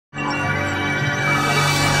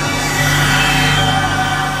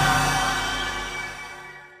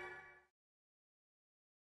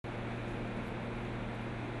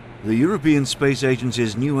The European Space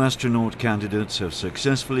Agency's new astronaut candidates have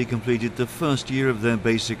successfully completed the first year of their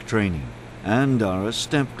basic training and are a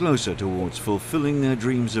step closer towards fulfilling their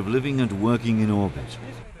dreams of living and working in orbit.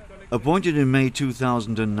 Appointed in May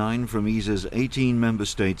 2009 from ESA's 18 member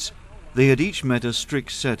states, they had each met a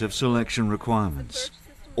strict set of selection requirements.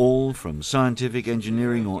 All from scientific,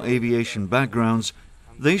 engineering or aviation backgrounds,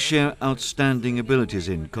 they share outstanding abilities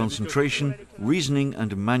in concentration, reasoning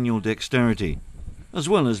and manual dexterity, as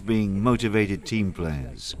well as being motivated team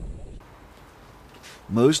players.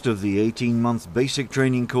 Most of the 18-month basic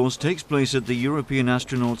training course takes place at the European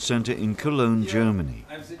Astronaut Centre in Cologne, Germany.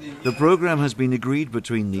 The program has been agreed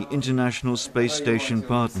between the International Space Station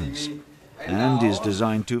partners and is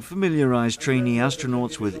designed to familiarize trainee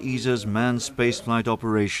astronauts with ESA's manned spaceflight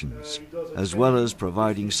operations, as well as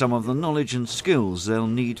providing some of the knowledge and skills they'll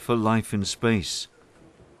need for life in space.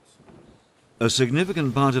 A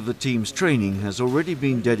significant part of the team's training has already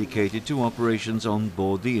been dedicated to operations on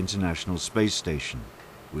board the International Space Station,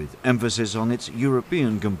 with emphasis on its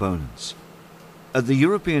European components. At the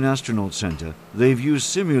European Astronaut Centre, they've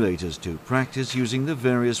used simulators to practice using the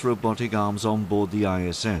various robotic arms on board the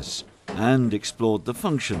ISS and explored the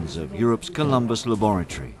functions of Europe's Columbus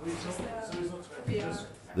laboratory.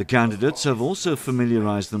 The candidates have also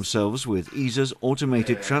familiarized themselves with ESA's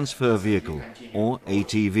Automated Transfer Vehicle, or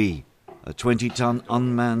ATV, a 20-ton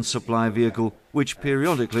unmanned supply vehicle which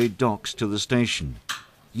periodically docks to the station.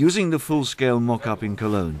 Using the full-scale mock-up in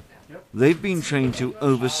Cologne, they've been trained to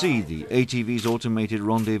oversee the ATV's automated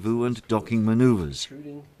rendezvous and docking maneuvers,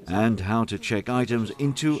 and how to check items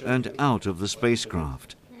into and out of the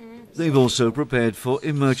spacecraft. They've also prepared for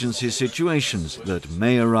emergency situations that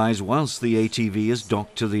may arise whilst the ATV is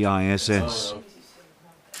docked to the ISS.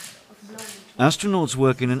 Astronauts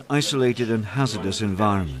work in an isolated and hazardous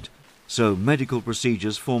environment, so medical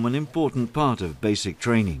procedures form an important part of basic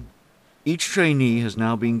training. Each trainee has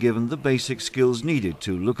now been given the basic skills needed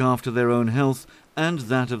to look after their own health and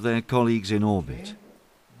that of their colleagues in orbit.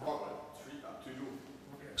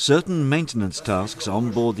 Certain maintenance tasks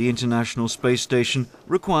on board the International Space Station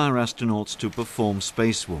require astronauts to perform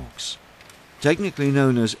spacewalks. Technically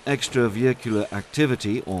known as extravehicular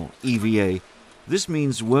activity, or EVA, this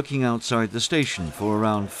means working outside the station for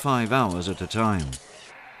around 5 hours at a time.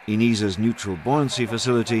 In ESA's neutral buoyancy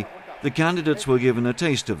facility, the candidates were given a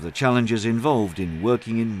taste of the challenges involved in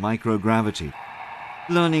working in microgravity,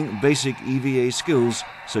 learning basic EVA skills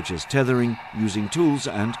such as tethering, using tools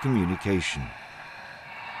and communication.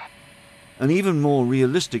 An even more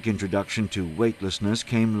realistic introduction to weightlessness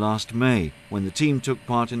came last May, when the team took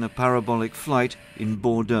part in a parabolic flight in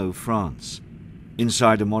Bordeaux, France.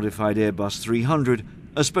 Inside a modified Airbus 300,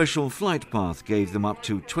 a special flight path gave them up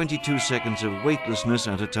to 22 seconds of weightlessness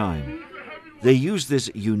at a time. They used this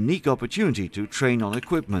unique opportunity to train on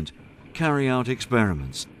equipment, carry out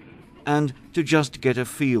experiments, and to just get a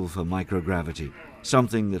feel for microgravity,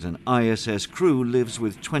 something that an ISS crew lives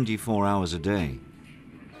with 24 hours a day.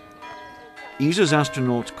 ESA's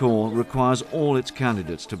astronaut corps requires all its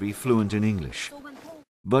candidates to be fluent in English.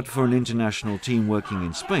 But for an international team working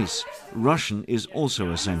in space, Russian is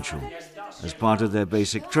also essential. As part of their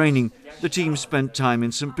basic training, the team spent time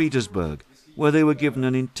in St. Petersburg, where they were given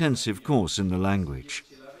an intensive course in the language.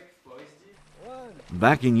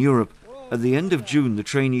 Back in Europe, at the end of June, the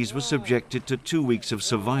trainees were subjected to 2 weeks of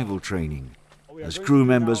survival training. As crew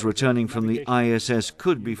members returning from the ISS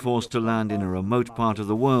could be forced to land in a remote part of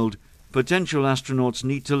the world, potential astronauts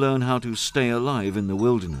need to learn how to stay alive in the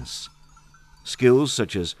wilderness. Skills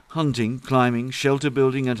such as hunting, climbing, shelter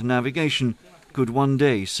building and navigation could one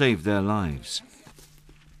day save their lives.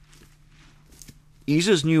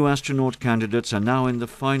 ESA's new astronaut candidates are now in the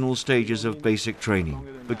final stages of basic training,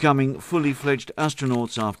 becoming fully fledged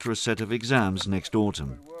astronauts after a set of exams next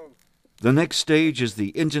autumn. The next stage is the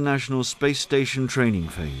International Space Station training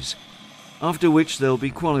phase, after which they'll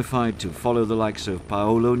be qualified to follow the likes of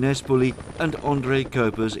Paolo Nespoli and Andrei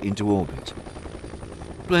Kuipers into orbit,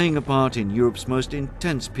 playing a part in Europe's most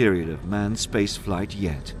intense period of manned spaceflight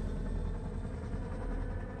yet.